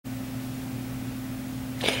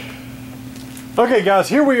Okay guys,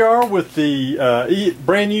 here we are with the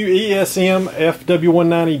brand new ESM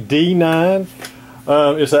Fw190D 9.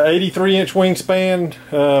 It's an 83-inch wingspan,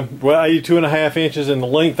 well 82.5 inches, and the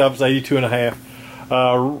length of it's 82.5.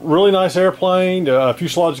 Really nice airplane.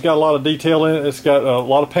 Fuselage has got a lot of detail in it. It's got a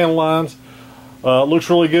lot of panel lines. Looks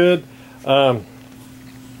really good. Getting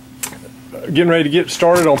ready to get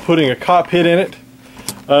started on putting a cockpit in it.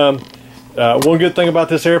 One good thing about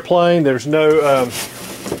this airplane, there's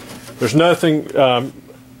nothing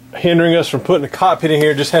hindering us from putting a cockpit in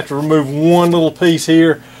here. Just have to remove one little piece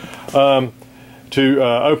here to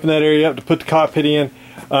open that area up to put the cockpit in.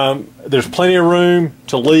 There's plenty of room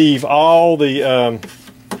to leave all the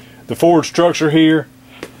forward structure here,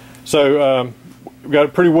 so we've got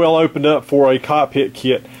it pretty well opened up for a cockpit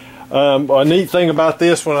kit. A neat thing about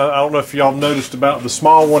this one, I don't know if y'all noticed about the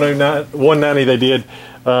small 190 they did.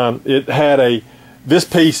 It had this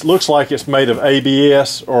piece looks like it's made of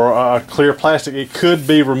ABS or clear plastic. It could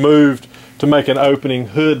be removed to make an opening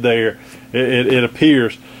hood there. It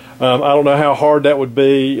appears. I don't know how hard that would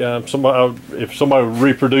be. If somebody would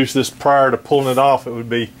reproduce this prior to pulling it off, it would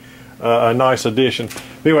be a nice addition.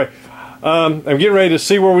 But anyway, I'm getting ready to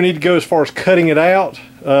see where we need to go as far as cutting it out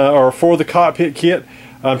or for the cockpit kit.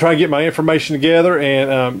 I'm trying to get my information together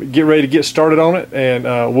and get ready to get started on it, and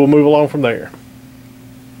we'll move along from there.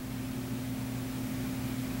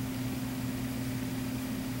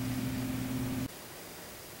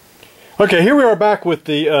 Okay, here we are back with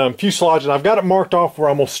the fuselage, and I've got it marked off where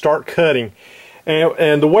I'm going to start cutting.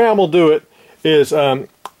 And the way I'm going to do it is,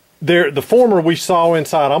 the former we saw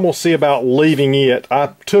inside, I'm going to see about leaving it. I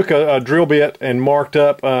took a drill bit and marked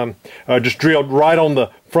up, just drilled right on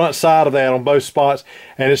the front side of that on both spots.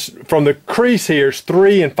 And it's from the crease here, it's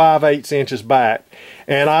 3 5/8 inches back.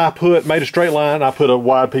 And I made a straight line, I put a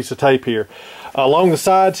wide piece of tape here. Along the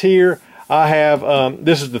sides here, I have,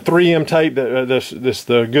 this is the 3M tape, this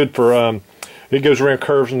the good for, it goes around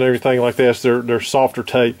curves and everything like this. They're softer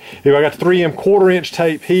tape. Here I got the 3M 1/4 inch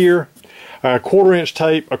tape here, 1/4 inch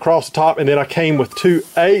tape across the top, and then I came with 2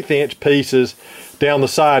 1/8 inch pieces down the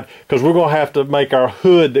side, because we're going to have to make our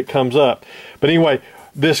hood that comes up. But anyway,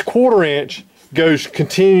 this 1/4 inch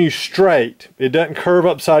continues straight. It doesn't curve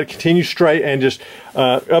up the side, it continues straight and just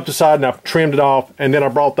up the side, and I've trimmed it off, and then I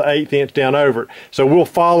brought the 1/8 inch down over it. So we'll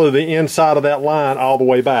follow the inside of that line all the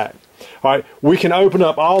way back. All right, we can open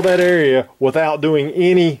up all that area without doing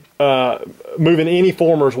any, moving any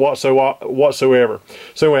formers whatsoever.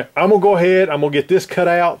 So anyway, I'm gonna go ahead, I'm gonna get this cut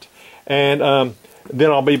out, and then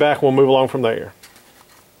I'll be back and we'll move along from there.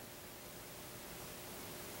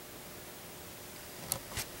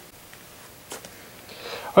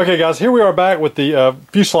 Okay guys, here we are back with the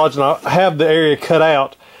fuselage, and I have the area cut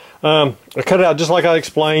out. I cut it out just like I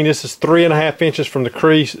explained. This is 3 1/2 inches from the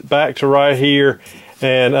crease back to right here,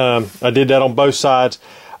 and I did that on both sides.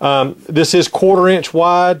 This is 1/4 inch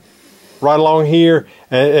wide right along here,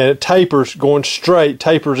 and it tapers going straight,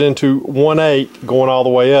 tapers into 1/8 going all the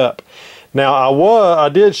way up. Now I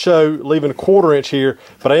did show leaving a 1/4 inch here,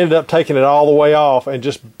 but I ended up taking it all the way off and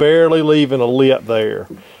just barely leaving a lip there.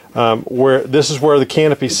 Where this is where the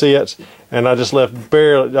canopy sits, and I just left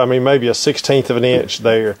barely, I mean maybe a 1/16 of an inch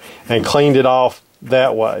there, and cleaned it off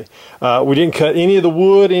that way. We didn't cut any of the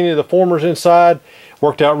wood, any of the formers inside.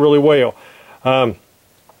 Worked out really well.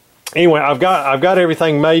 Anyway, I've got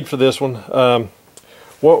everything made for this one.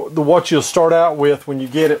 What you'll start out with when you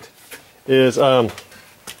get it is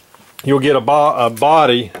you'll get a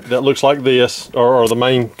body that looks like this, or the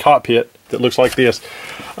main cockpit that looks like this.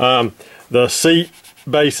 The seat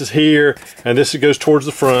base is here, and this goes towards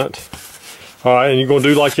the front. All right, and you're going to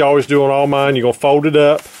do like you always do on all mine. You're going to fold it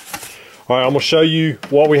up. All right, I'm going to show you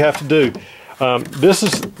what we have to do. This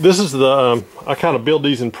is the I kind of build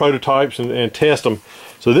these in prototypes and test them.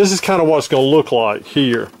 So this is kind of what it's going to look like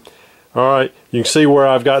here. All right, you can see where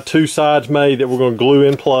I've got 2 sides made that we're going to glue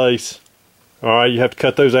in place. All right, you have to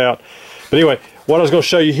cut those out. But anyway, what I was going to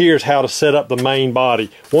show you here is how to set up the main body.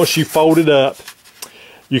 Once you fold it up,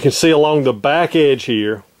 you can see along the back edge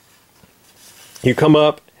here, you come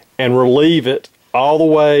up and relieve it all the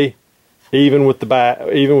way, even with the back,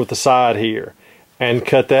 even with the side here, and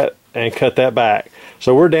cut that back.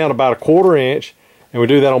 So we're down about a 1/4 inch, and we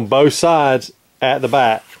do that on both sides at the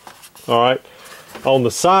back. All right, on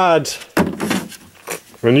the sides,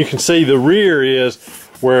 and you can see the rear is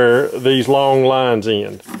where these long lines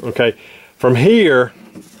end. Okay, from here,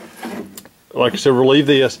 like I said, relieve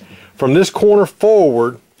this. From this corner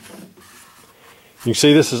forward, you can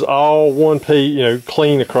see this is all one piece, you know,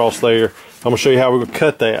 clean across there. I'm going to show you how we're going to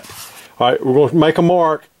cut that. All right, we're going to make a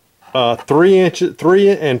mark 3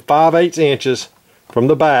 5/8 inches from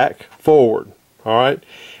the back forward. all right?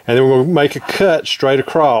 And then we're going to make a cut straight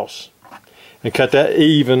across and cut that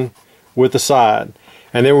even with the side.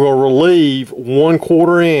 And then we're going to relieve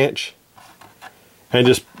 1/4 inch and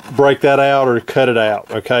just break that out or cut it out,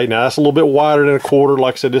 okay? Now that's a little bit wider than 1/4.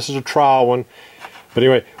 Like I said, this is a trial one. But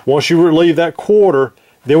anyway, once you relieve that 1/4,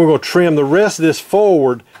 then we're going to trim the rest of this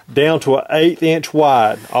forward down to an 1/8 inch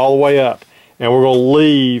wide all the way up. And we're going to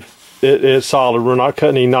leave it solid. We're not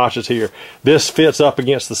cutting any notches here. This fits up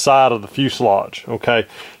against the side of the fuselage, okay?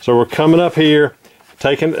 So we're coming up here,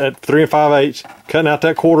 taking at 3 5/8, cutting out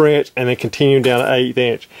that 1/4 inch, and then continuing down to 1/8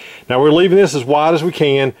 inch. Now we're leaving this as wide as we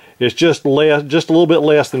can. It's just less, just a little bit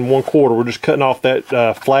less than 1/4. We're just cutting off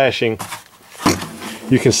that flashing.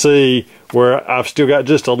 You can see where I've still got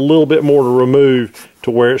just a little bit more to remove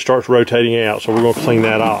to where it starts rotating out. So we're going to clean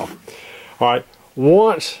that off. All right,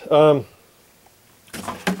 once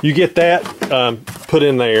you get that put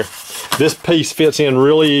in there, this piece fits in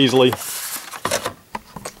really easily.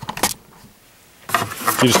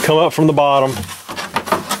 You just come up from the bottom,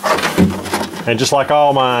 and just like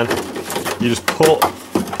all mine, you just pull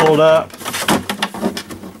it up.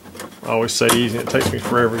 I always say easy, it takes me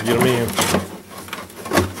forever to get them in.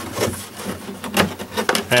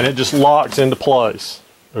 And it just locks into place,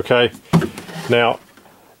 okay? Now,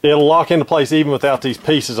 it'll lock into place even without these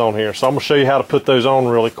pieces on here. So I'm gonna show you how to put those on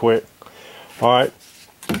really quick. All right,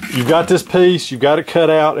 you've got this piece, you've got it cut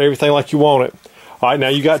out, everything like you want it. All right, now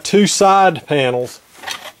you got 2 side panels,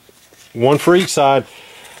 one for each side.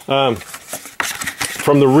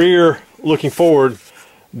 From the rear looking forward,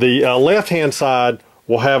 the left-hand side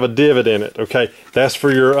will have a divot in it, okay? That's for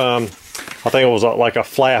your, I think it was like a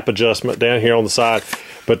flap adjustment down here on the side.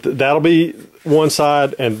 But that'll be one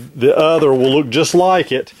side, and the other will look just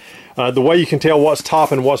like it. The way you can tell what's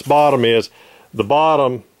top and what's bottom is the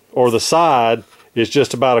bottom or the side is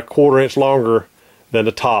just about a 1/4 inch longer than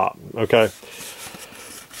the top, okay?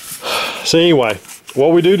 So anyway,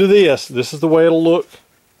 what we do to this is the way it'll look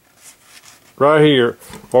right here.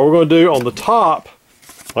 What we're going to do on the top,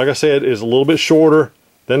 like I said, is a little bit shorter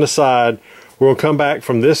than the side. We're going to come back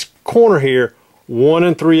from this corner here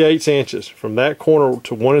 1 3/8 inches, from that corner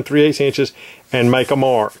to 1 3/8 inches, and make a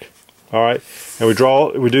mark. All right, and we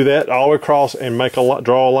do that all the way across and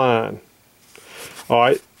draw a line. All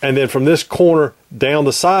right, and then from this corner down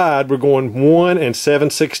the side, we're going 1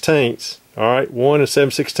 7/16. All right, 1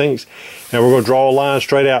 7/16, and we're going to draw a line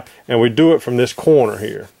straight out, and we do it from this corner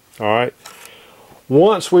here. All right,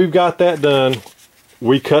 once we've got that done,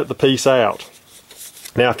 we cut the piece out.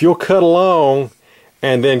 Now, if you'll cut along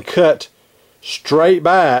and then cut straight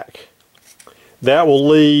back,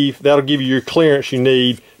 that'll give you your clearance you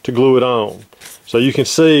need to glue it on. So you can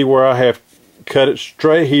see where I have cut it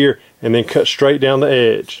straight here and then cut straight down the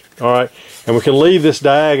edge. All right, and we can leave this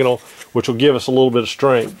diagonal, which will give us a little bit of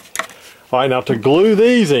strength. All right, now to glue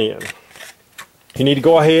these in, you need to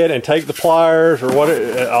go ahead and take the pliers, or what,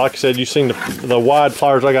 like I said, you've seen the wide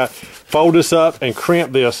pliers I got. Fold this up and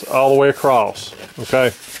crimp this all the way across, okay?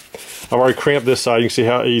 I've already crimped this side. You can see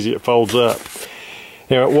how easy it folds up.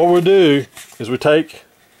 Now, what we'll do is we take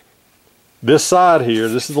this side here,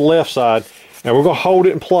 this is the left side, and we're going to hold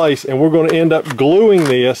it in place, and we're going to end up gluing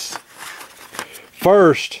this.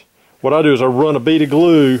 First, what I do is I run a bead of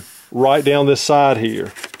glue right down this side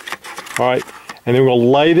here. All right, and then we're going to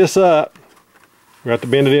lay this up. We have to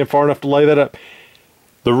bend it in far enough to lay that up.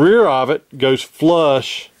 The rear of it goes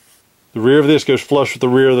flush. The rear of this goes flush with the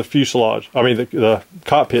rear of the fuselage. I mean the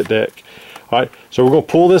cockpit deck. All right, so we're going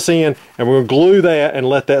to pull this in, and we're going to glue that and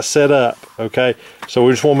let that set up. Okay, so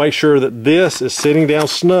we just want to make sure that this is sitting down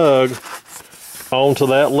snug onto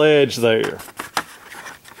that ledge there.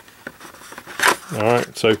 All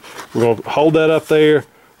right, so we're going to hold that up there.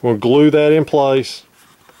 We're going to glue that in place,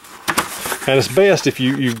 and it's best if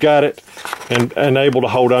you've got it and able to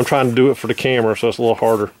hold it. I'm trying to do it for the camera, so it's a little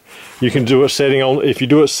harder. You can do it sitting on, if you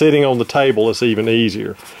do it sitting on the table, it's even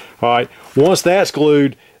easier. All right, once that's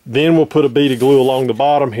glued, then we'll put a bead of glue along the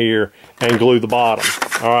bottom here and glue the bottom.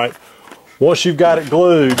 All right, once you've got it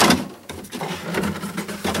glued,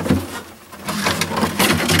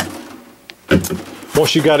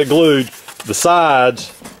 the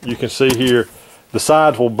sides, you can see here, the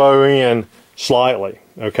sides will bow in slightly,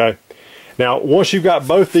 okay? Now, once you've got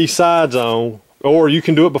both these sides on, or you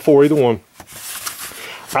can do it before, either one,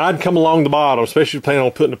 I'd come along the bottom, especially if you're planning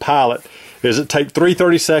on putting a pilot, is it take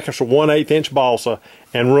 3/32 for 1/8 inch balsa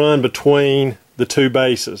and run between the two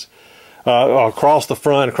bases. Across the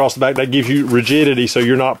front, across the back, that gives you rigidity so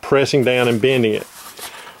you're not pressing down and bending it.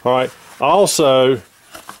 All right, also,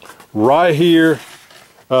 right here,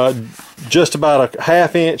 just about a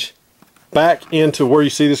 1/2 inch back into where you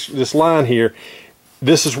see this line here,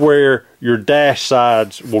 this is where your dash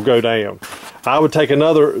sides will go down. I would take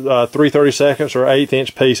another 3/32 or 1/8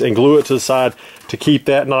 inch piece and glue it to the side to keep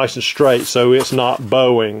that nice and straight so it's not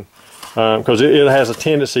bowing, because it has a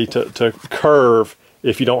tendency to curve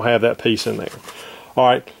if you don't have that piece in there. All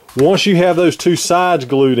right, once you have those two sides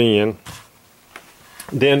glued in,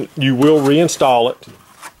 then you will reinstall it.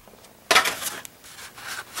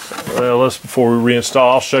 Well, before we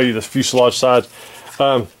reinstall, I'll show you the fuselage sides.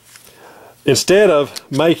 Instead of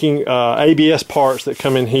making ABS parts that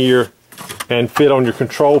come in here and fit on your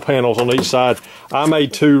control panels on each side, I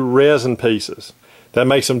made two resin pieces. That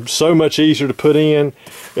makes them so much easier to put in.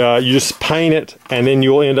 You just paint it and then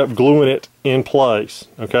you'll end up gluing it in place.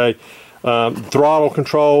 Okay, throttle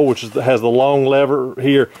control, which has the long lever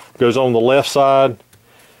here, goes on the left side,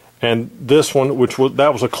 and this one,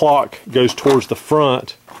 that was a clock, goes towards the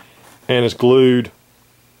front and is glued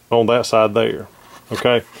on that side there.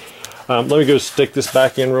 Okay, let me go stick this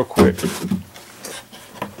back in real quick.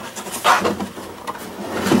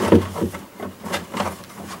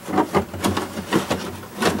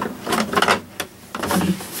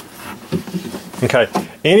 Okay,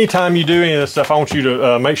 anytime you do any of this stuff, I want you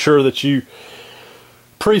to make sure that you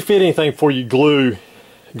pre-fit anything before you glue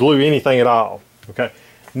anything at all. Okay,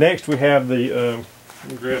 next we have the,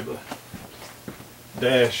 let me grab the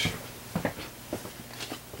dash.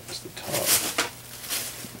 That's the top.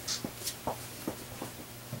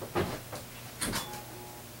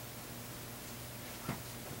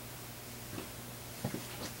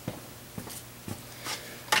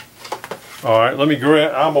 All right, let me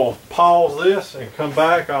grab, I'm going to pause this and come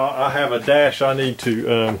back. I have a dash I need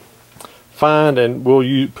to find, and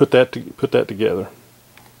we'll put that together.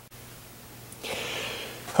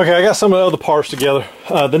 Okay, I got some of the other parts together.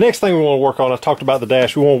 The next thing we want to work on, I talked about the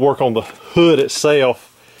dash, we want to work on the hood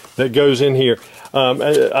itself that goes in here.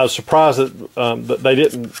 I was surprised that they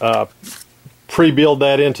didn't pre-build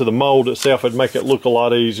that into the mold itself. It'd make it look a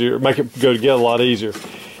lot easier, make it go together a lot easier.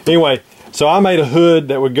 Anyway, so I made a hood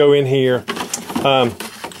that would go in here.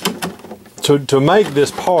 To make this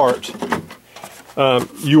part,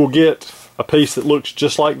 you will get a piece that looks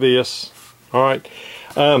just like this. All right.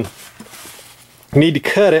 You need to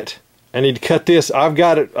cut it. I need to cut this. I've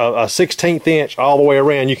got it a 1/16 inch all the way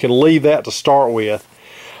around. You can leave that to start with.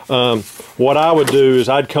 What I would do is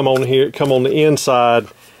I'd come on here, come on the inside,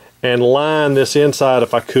 and line this inside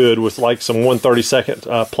if I could with like some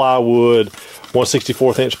 1/32 plywood,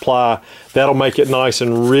 1/64 inch ply. That'll make it nice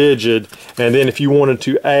and rigid. And then if you wanted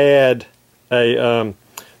to add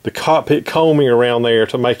the cockpit combing around there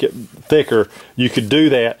to make it thicker, you could do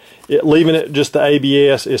that. Leaving it just the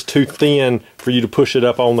ABS is too thin for you to push it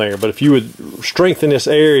up on there. But if you would strengthen this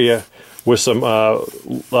area with some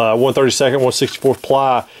 1/32, 1/64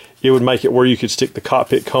 ply, it would make it where you could stick the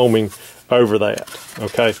cockpit combing over that.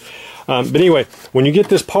 Okay. But anyway, when you get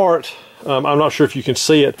this part, I'm not sure if you can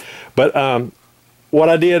see it, but what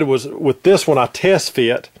I did was with this one I test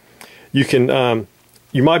fit. You can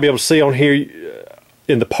you might be able to see on here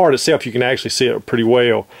in the part itself, you can actually see it pretty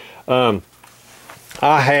well.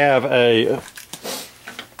 I have a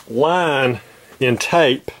line in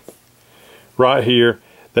tape right here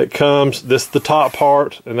that comes, this is the top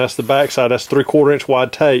part and that's the back side. That's 3/4 inch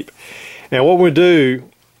wide tape. And what we do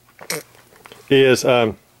is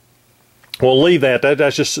we'll leave that.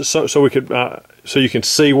 That's just so we could so you can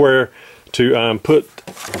see where to put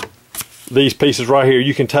these pieces right here.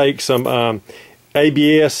 You can take some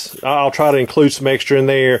ABS. I'll try to include some extra in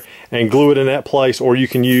there and glue it in that place, or you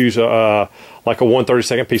can use like a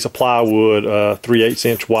 1/32 piece of plywood, 3/8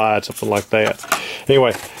 inch wide, something like that.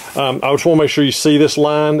 Anyway, I just want to make sure you see this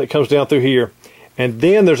line that comes down through here, and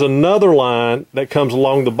then there's another line that comes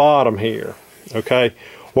along the bottom here. Okay,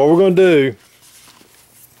 what we're going to do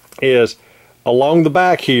is along the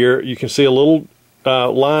back here, you can see a little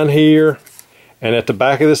line here, and at the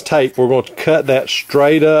back of this tape we're going to cut that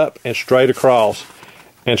straight up and straight across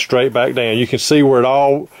and straight back down. You can see where it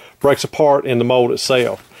all breaks apart in the mold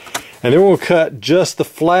itself. And then we'll cut just the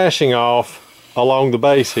flashing off along the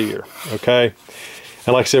base here. Okay,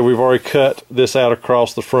 and like I said, we've already cut this out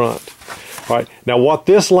across the front. All right, now what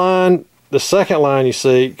this line, the second line you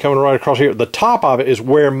see coming right across here, the top of it is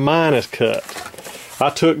where mine is cut. I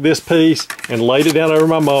took this piece and laid it down over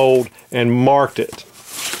my mold and marked it.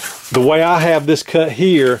 The way I have this cut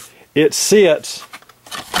here, it sits,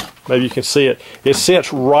 maybe you can see it, it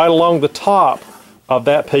sits right along the top of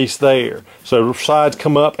that piece there. So the sides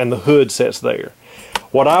come up and the hood sits there.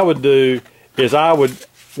 What I would do is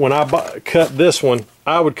when I cut this one,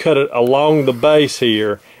 I would cut it along the base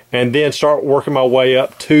here and then start working my way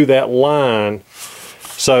up to that line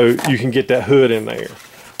so you can get that hood in there.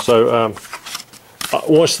 So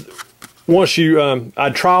once you,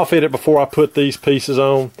 I'd trial fit it before I put these pieces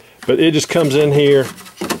on, but it just comes in here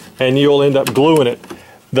and you'll end up gluing it.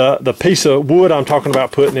 The piece of wood I'm talking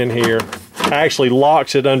about putting in here actually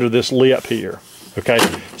locks it under this lip here. Okay,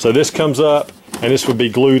 so this comes up and this would be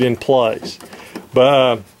glued in place.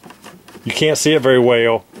 But you can't see it very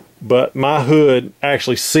well, but my hood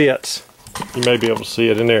actually sits, you may be able to see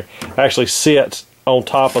it in there, actually sits on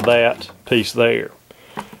top of that piece there.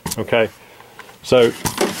 Okay, so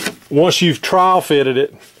once you've trial fitted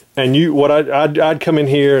it, and I'd come in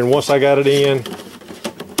here, and once I got it in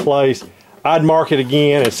place, I'd mark it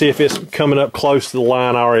again and see if it's coming up close to the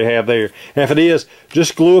line I already have there. And if it is,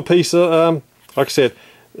 just glue a piece of, like I said,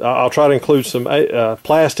 I'll try to include some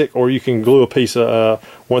plastic, or you can glue a piece of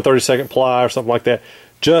 1/32 ply or something like that,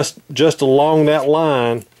 just along that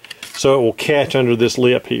line, so it will catch under this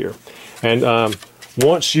lip here. And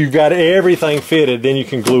once you've got everything fitted, then you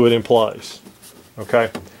can glue it in place. Okay,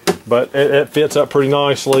 but it fits up pretty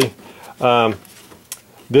nicely.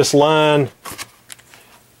 This line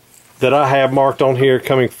that I have marked on here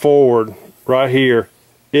coming forward right here,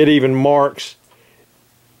 it even marks,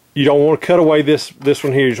 you don't want to cut away this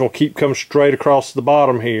one here, you just want to keep coming straight across the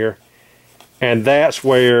bottom here, and that's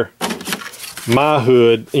where my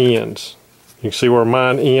hood ends. You can see where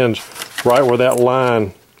mine ends, right where that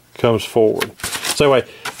line comes forward. So anyway,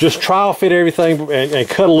 just trial fit everything and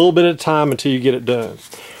cut a little bit at a time until you get it done.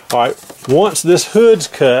 All right, once this hood's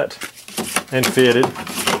cut and fitted,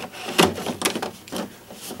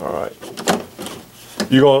 all right,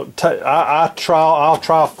 you're going to I'll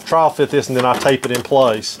trial fit this, and then I tape it in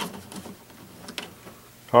place.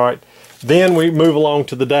 All right, then we move along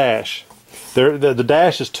to the dash. The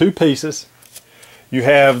dash is two pieces. You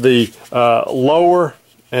have the lower,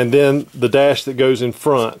 and then the dash that goes in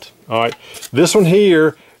front. All right, this one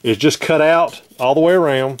here is just cut out all the way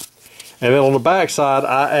around, and then on the back side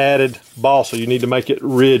I added balsa. You need to make it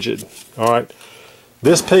rigid. All right,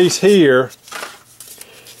 this piece here,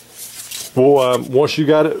 well, once you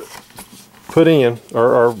got it put in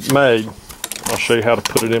or made, I'll show you how to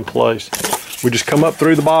put it in place. We just come up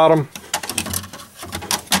through the bottom,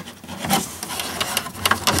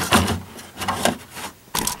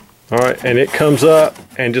 all right, and it comes up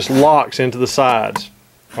and just locks into the sides.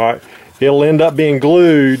 All right, it'll end up being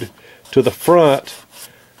glued to the front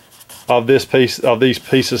of this piece, of these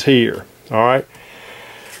pieces here. All right,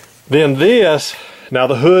 then this, now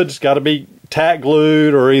the hood's got to be tack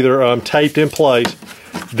glued or either taped in place.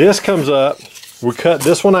 This comes up, we cut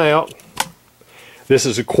this one out. This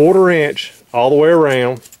is a 1/4 inch all the way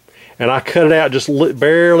around, and I cut it out, just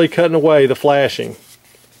barely cutting away the flashing.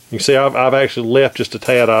 You can see I've actually left just a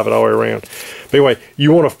tad of it all the way around. But anyway,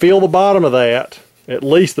 you want to feel the bottom of that, at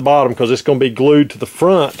least the bottom, because it's going to be glued to the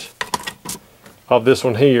front of this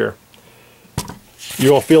one here.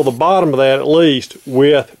 You want to feel the bottom of that at least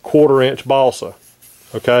with 1/4 inch balsa.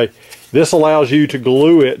 Okay, this allows you to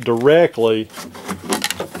glue it directly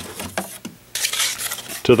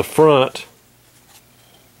to the front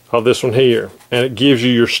of this one here, and it gives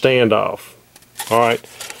you your standoff. All right,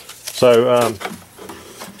 so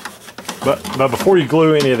but before you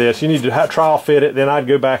glue any of this, you need to trial fit it. Then I'd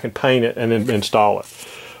go back and paint it and then install it.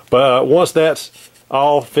 But once that's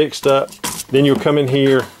all fixed up, then you'll come in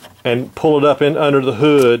here and pull it up in under the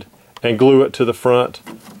hood and glue it to the front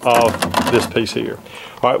of this piece here.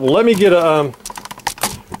 All right, well, let me get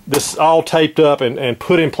this all taped up and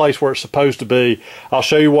put in place where it's supposed to be. I'll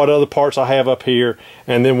show you what other parts I have up here,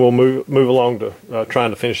 and then we'll move along to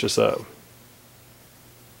trying to finish this up.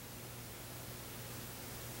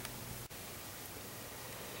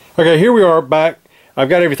 Okay, here we are back. I've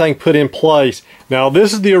got everything put in place. Now,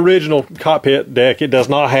 this is the original cockpit deck. It does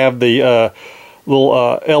not have the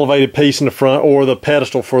little elevated piece in the front or the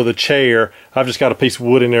pedestal for the chair. I've just got a piece of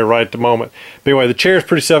wood in there right at the moment. But anyway, the chair is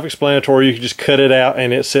pretty self-explanatory. You can just cut it out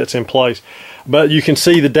and it sits in place. But you can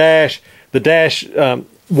see the dash.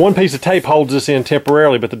 One piece of tape holds this in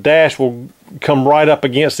temporarily, but the dash will come right up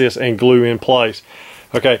against this and glue in place.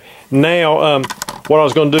 Okay, now what I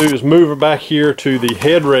was going to do is move it back here to the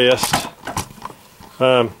headrest.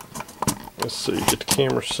 Let's see, get the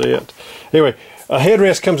camera set. Anyway, a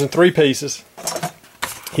headrest comes in 3 pieces.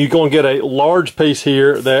 You're going to get a large piece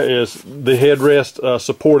here that is the headrest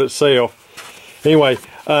support itself. Anyway,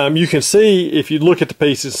 you can see, if you look at the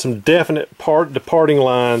pieces, some definite departing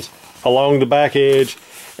lines along the back edge,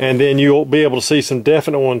 and then you'll be able to see some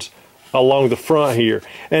definite ones along the front here.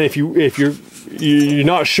 And if you're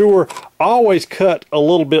not sure, always cut a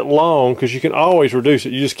little bit long, because you can always reduce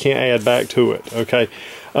it. You just can't add back to it. Okay.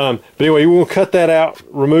 But anyway, we'll cut that out,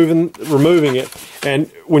 removing it. And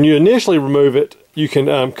when you initially remove it, you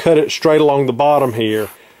can cut it straight along the bottom here,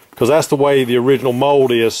 because that's the way the original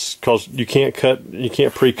mold is, because you can't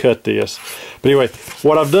pre-cut this. But anyway,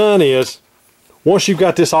 what I've done is, once you've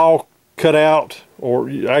got this all cut out, or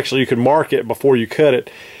actually you can mark it before you cut it.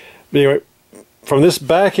 But anyway, from this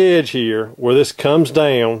back edge here, where this comes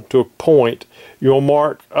down to a point, you'll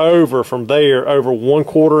mark over from there over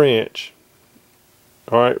 1/4 inch.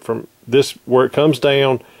 All right, from this where it comes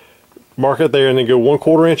down, mark it there, and then go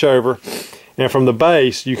 1/4 inch over. And from the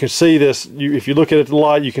base, you can see this. If you look at it the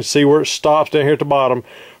light, you can see where it stops down here at the bottom.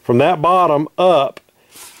 From that bottom up,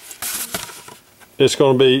 it's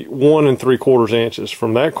going to be 1 3/4 inches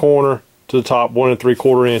from that corner to the top, 1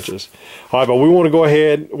 3/4 inches. All right, but we want to go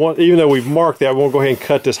ahead, even though we've marked that, we want to go ahead and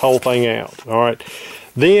cut this whole thing out. All right,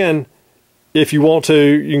 then if you want to,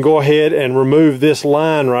 you can go ahead and remove this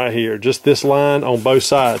line right here, just this line on both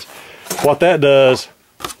sides. What that does,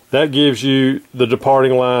 that gives you the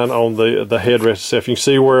departing line on the headrest itself. You can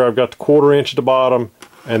see where I've got the 1/4 inch at the bottom,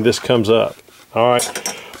 and this comes up. All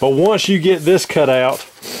right, but once you get this cut out,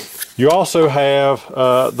 you also have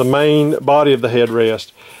the main body of the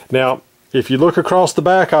headrest. Now, if you look across the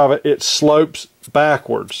back of it, it slopes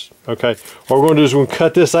backwards. Okay, what we're going to do is we're going to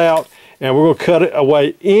cut this out, and we're going to cut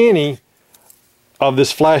away any of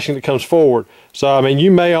this flashing that comes forward. So, I mean,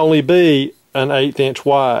 you may only be an 1/8 inch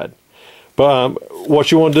wide. But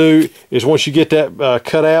what you want to do is, once you get that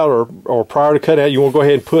cut out, or prior to cut out, you want to go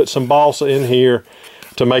ahead and put some balsa in here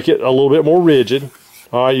to make it a little bit more rigid.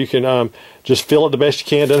 All right, you can just fill it the best you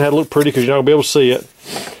can. It doesn't have to look pretty because you're not going to be able to see it.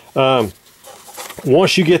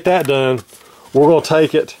 Once you get that done, we're going to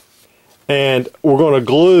take it and we're going to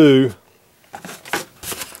glue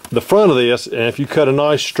the front of this. And if you cut a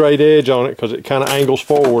nice straight edge on it, because it kind of angles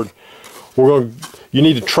forward, you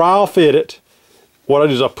need to trial fit it. What I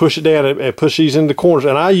do is I push it down and push these into the corners,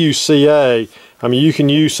 and I use CA. I mean, you can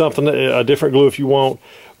use something, a different glue if you want,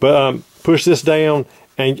 but push this down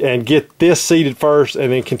and get this seated first,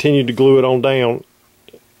 and then continue to glue it on down.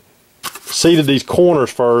 Seated these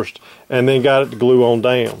corners first, and then got it to glue on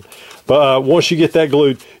down. But once you get that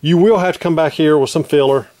glued, you will have to come back here with some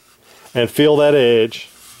filler and fill that edge,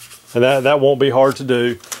 and that won't be hard to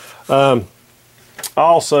do. I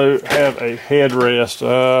also have a headrest.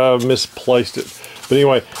 Misplaced it. But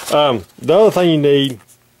anyway, the other thing you need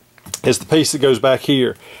is the piece that goes back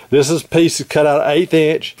here. This is a piece that's cut out 1/8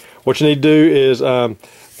 inch. What you need to do is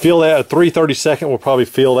fill that. A 3/32 will probably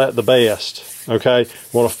fill that the best. Okay,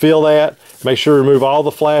 you want to fill that. Make sure you remove all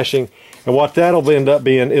the flashing. And what that'll end up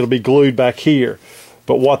being, it'll be glued back here.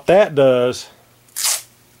 But what that does,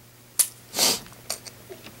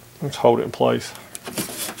 let's hold it in place.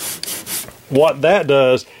 What that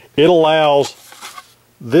does, it allows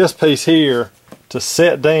this piece here to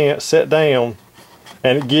set down,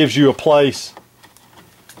 and it gives you a place,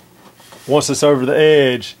 once it's over the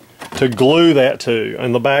edge, to glue that to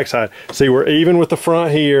on the back side. See, we're even with the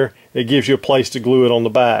front here. It gives you a place to glue it on the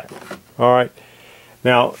back. All right.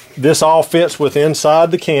 Now, this all fits with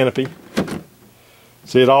inside the canopy.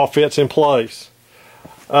 See, it all fits in place.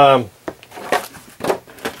 One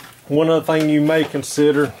other thing you may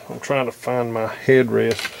consider, I'm trying to find my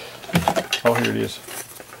headrest. Oh, here it is.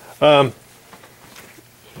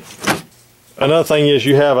 Another thing is,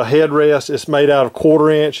 you have a headrest. It's made out of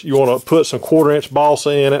 1/4 inch. You want to put some 1/4 inch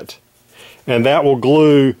balsa in it, and that will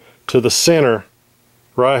glue to the center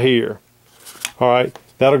right here. All right,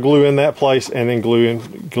 that'll glue in that place, and then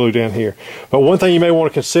glue down here. But one thing you may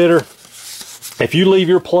want to consider, if you leave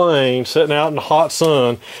your plane sitting out in the hot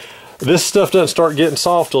sun, this stuff doesn't start getting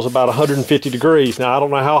soft till it's about 150 degrees. Now, I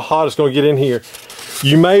don't know how hot it's going to get in here.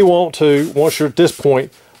 You may want to, once you're at this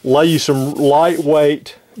point, lay you some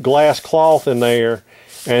lightweight glass cloth in there,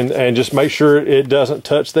 and just make sure it doesn't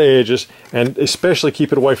touch the edges, and especially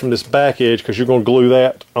keep it away from this back edge, because you're going to glue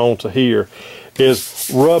that onto here. Is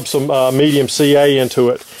rub some medium CA into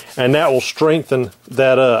it, and that will strengthen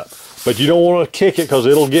that up. But you don't want to kick it, because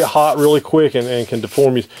it'll get hot really quick and can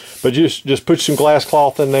deform you. But just put some glass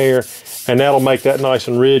cloth in there, and that'll make that nice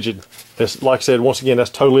and rigid. It's, like I said, once again, that's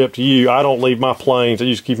totally up to you. I don't leave my planes. I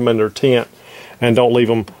just keep them in their tent and don't leave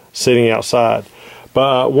them sitting outside.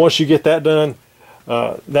 But once you get that done,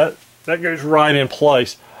 that goes right in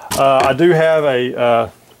place. I do have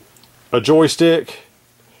a joystick.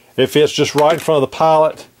 It fits just right in front of the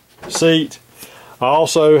pilot seat. I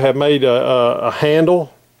also have made a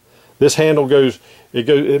handle. This handle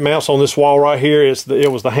it mounts on this wall right here.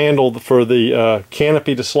 It was the handle for the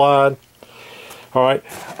canopy to slide. All right,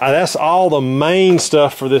 that's all the main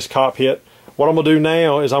stuff for this cockpit. What I'm gonna do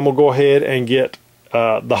now is I'm gonna go ahead and get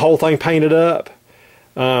the whole thing painted up.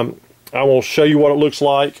 I will show you what it looks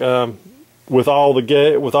like with all the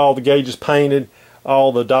gauges painted.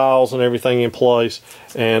 all the dials and everything in place,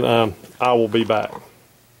 and I will be back.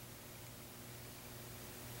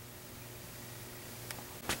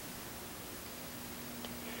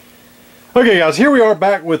 Okay guys, here we are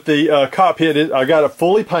back with the cockpit. I got it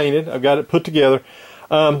fully painted. I've got it put together.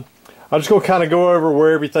 I'm just going to kind of go over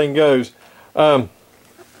where everything goes.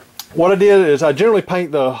 What I did is I generally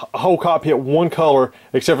paint the whole cockpit one color,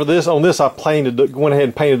 except for this. On this I went ahead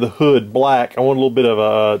and painted the hood black. I want a little bit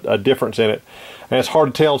of a difference in it. And it's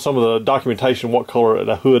hard to tell in some of the documentation what color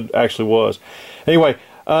the hood actually was. Anyway,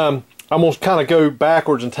 I'm going to kind of go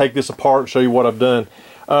backwards and take this apart and show you what I've done.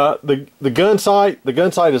 The gun sight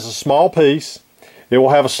is a small piece. It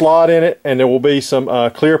will have a slot in it, and there will be some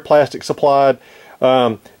clear plastic supplied.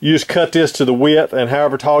 You just cut this to the width and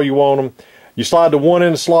however tall you want them. You slide the one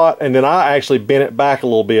in the slot, and then I actually bent it back a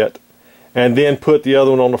little bit and then put the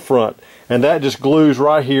other one on the front, and that just glues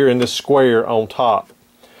right here in this square on top.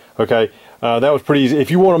 Okay, that was pretty easy.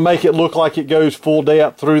 If you want to make it look like it goes full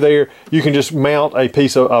depth through there, you can just mount a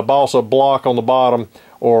balsa block on the bottom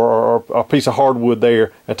or a piece of hardwood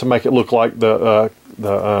there, and to make it look like the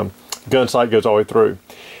gun sight goes all the way through.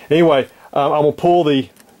 Anyway, I'm going to pull the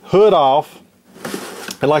hood off,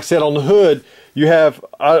 and like I said, on the hood you have,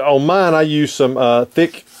 on mine I use some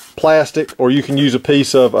thick plastic, or you can use a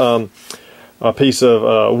piece of wood,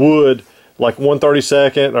 like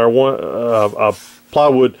 1/32 or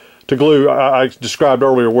plywood to glue. I described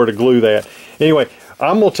earlier where to glue that. Anyway,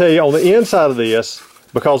 I'm going to tell you on the inside of this,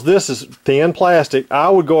 because this is thin plastic, I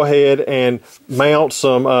would go ahead and mount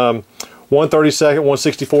some 1/32,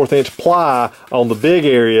 1/64 inch ply on the big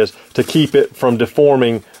areas to keep it from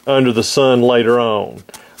deforming under the sun later on.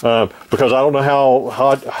 Because I don't know how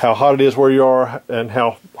hot it is where you are and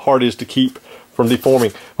how hard it is to keep from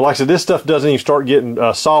deforming. But like I said, this stuff doesn't even start getting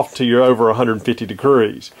soft till you're over 150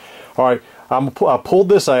 degrees. All right, I pulled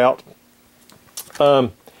this out.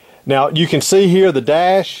 Now you can see here the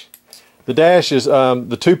dash. The dash is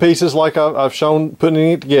the two pieces like I've shown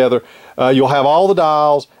putting it together. You'll have all the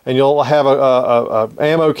dials, and you'll have a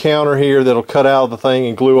ammo counter here that'll cut out of the thing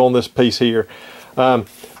and glue on this piece here.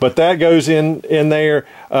 But that goes in there.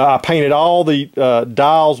 I painted all the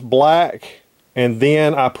dials black, and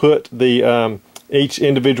then I put the each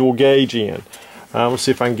individual gauge in. Let's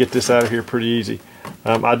see if I can get this out of here pretty easy.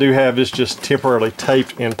 I do have this just temporarily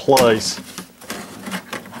taped in place.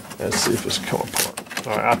 Let's see if it's come apart.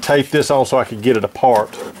 All right, I taped this on so I could get it apart.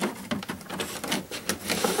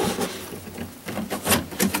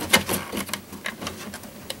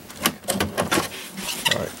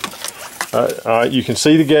 All right, you can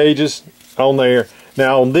see the gauges on there.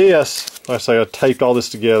 Now on this, like I say, I taped all this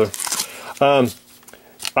together.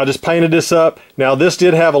 I just painted this up. Now this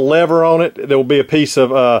did have a lever on it. There will be a piece of,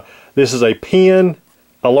 this is a pin,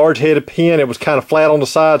 a large headed pin. It was kind of flat on the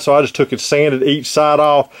side, so I just took it, sanded each side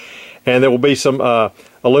off, and there will be some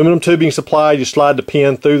aluminum tubing supplied. You slide the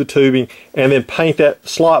pin through the tubing and then paint that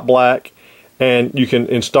slot black, and you can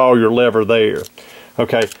install your lever there.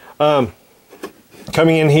 Okay,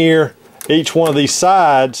 coming in here, each one of these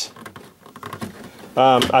sides,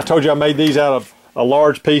 I told you I made these out of a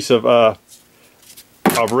large piece of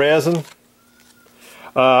resin.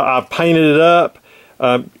 I painted it up.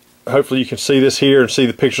 Hopefully you can see this here and see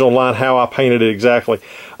the pictures online how I painted it exactly.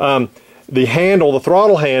 The handle, the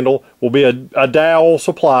throttle handle, will be a dowel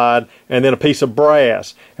supplied, and then a piece of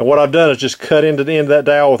brass. And what I've done is just cut into the end of that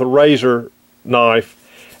dowel with a razor knife,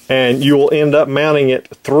 and you will end up mounting it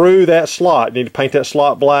through that slot. You need to paint that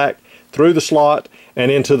slot black, through the slot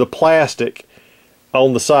and into the plastic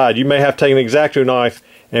on the side. You may have to take an X-Acto knife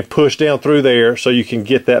and push down through there so you can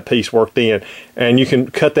get that piece worked in, and you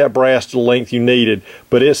can cut that brass to the length you needed,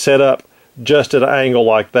 but it's set up just at an angle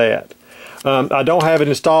like that. I don't have it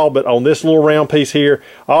installed, but on this little round piece here,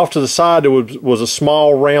 off to the side there was a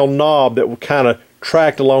small round knob that would kind of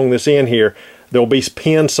track along this end here. There will be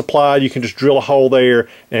pins supplied. You can just drill a hole there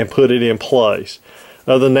and put it in place.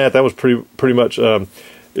 Other than that, that was pretty much.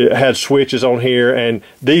 It had switches on here, and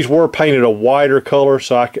these were painted a whiter color,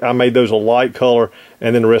 so I made those a light color,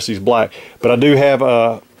 and then the rest of these black. But I do have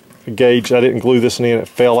a gauge. I didn't glue this in; it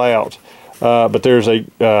fell out. But there's a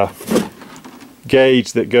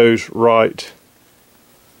gauge that goes right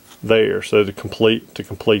there, so to complete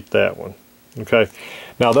that one. Okay.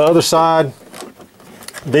 Now the other side,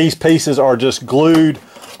 these pieces are just glued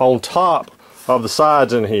on top of the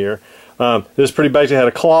sides in here. This pretty basically had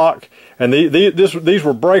a clock. And these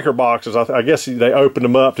were breaker boxes. I guess they opened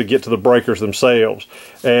them up to get to the breakers themselves.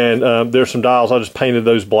 And there's some dials. I just painted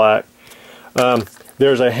those black.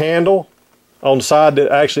 There's a handle on the side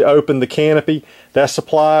that actually opened the canopy. That's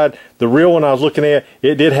supplied. The real one I was looking at,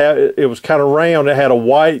 it was kind of round. It had a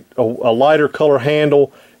lighter color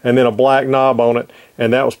handle and then a black knob on it,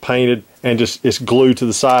 and that was painted and just it's glued to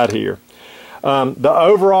the side here. The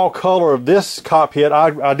overall color of this cockpit,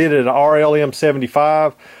 I did it in RLM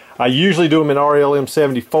 75. I usually do them in RLM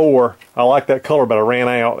 74. I like that color, but I ran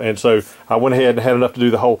out, and so I went ahead and had enough to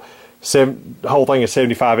do the whole thing in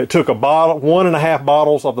 75. It took 1.5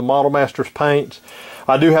 bottles of the Model Masters paints.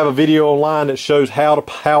 I do have a video online that shows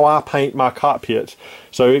how I paint my cockpits.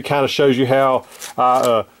 So it kind of shows you how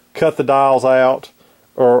I cut the dials out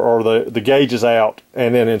or the gauges out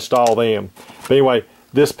and then install them. But anyway,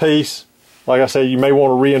 this piece, like I said, you may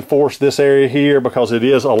want to reinforce this area here because it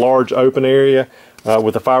is a large open area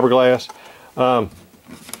with the fiberglass.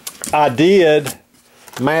 I did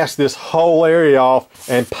mask this whole area off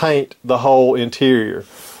and paint the whole interior,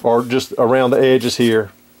 or just around the edges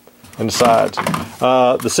here and the sides.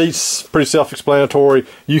 The seat's pretty self-explanatory.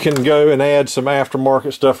 You can go and add some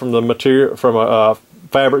aftermarket stuff from the material, from a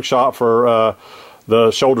fabric shop for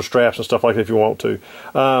the shoulder straps and stuff like that if you want to.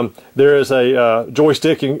 There is a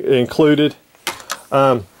joystick included.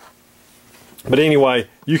 But anyway,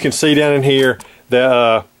 you can see down in here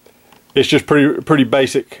that it's just pretty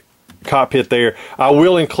basic cockpit there. I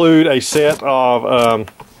will include a set of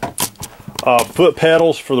foot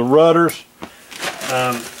pedals for the rudders.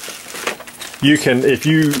 You can, if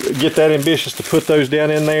you get that ambitious to put those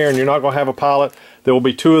down in there and you're not going to have a pilot, there will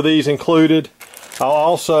be 2 of these included. I'll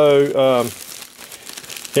also,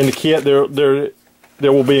 in the kit,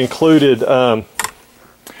 there will be included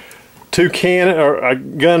 2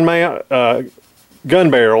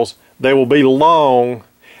 gun barrels. They will be long,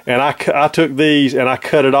 and I took these and I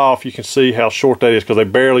cut it off. You can see how short that is because they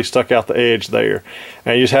barely stuck out the edge there.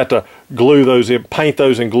 And you just have to glue those in, paint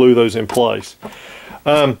those and glue those in place.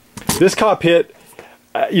 This cockpit,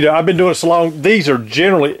 you know, I've been doing it so long, these are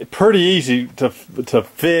generally pretty easy to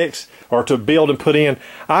fix or to build and put in.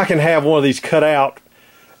 I can have one of these cut out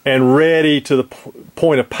and ready to the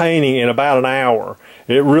point of painting in about an hour.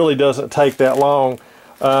 It really doesn't take that long.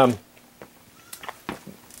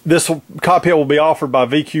 This cockpit will be offered by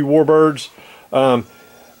VQ Warbirds.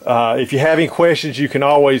 If you have any questions, you can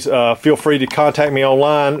always feel free to contact me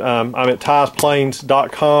online. I'm at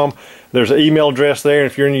Tysplanes.com. There's an email address there,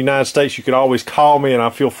 and if you're in the United States, you can always call me, and I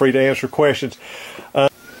feel free to answer questions.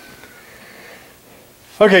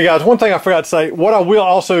 Okay, guys, one thing I forgot to say, what I will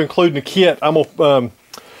also include in the kit, I'm going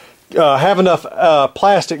to have enough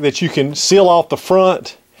plastic that you can seal off the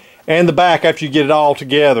front and the back after you get it all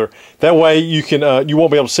together. That way you can you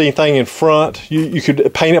won't be able to see anything in front. You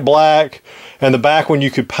could paint it black, and the back one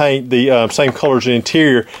you could paint the same color as the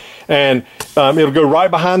interior, and it'll go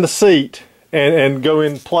right behind the seat and go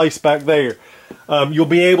in place back there. You'll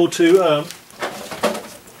be able to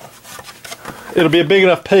it'll be a big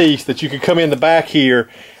enough piece that you can come in the back here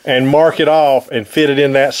and mark it off and fit it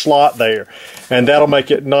in that slot there, and that'll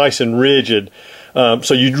make it nice and rigid.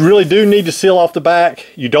 So you really do need to seal off the back.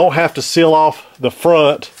 You don't have to seal off the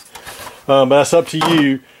front, but that's up to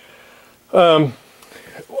you. I'm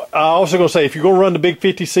also going to say, if you're going to run the big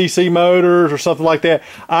 50cc motors or something like that,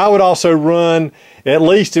 I would also run, at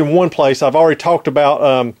least in one place, I've already talked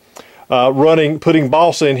about putting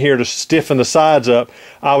balsa in here to stiffen the sides up.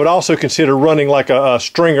 I would also consider running like a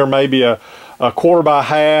stringer, maybe a 1/4 by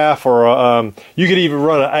 1/2, or you could even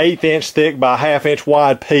run an 1/8 inch thick by 1/2 inch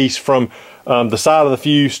wide piece from the side of the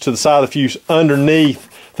fuse to the side of the fuse underneath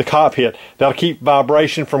the cockpit. That'll keep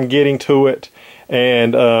vibration from getting to it,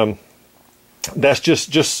 and that's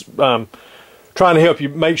just trying to help you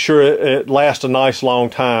make sure it lasts a nice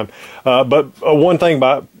long time. But one thing,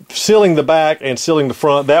 by sealing the back and sealing the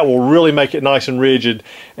front, that will really make it nice and rigid,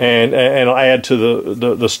 and add to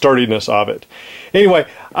the sturdiness of it. Anyway,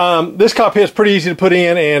 this cockpit is pretty easy to put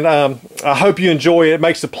in, and I hope you enjoy it. It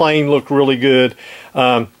makes the plane look really good.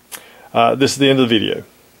 This is the end of the video.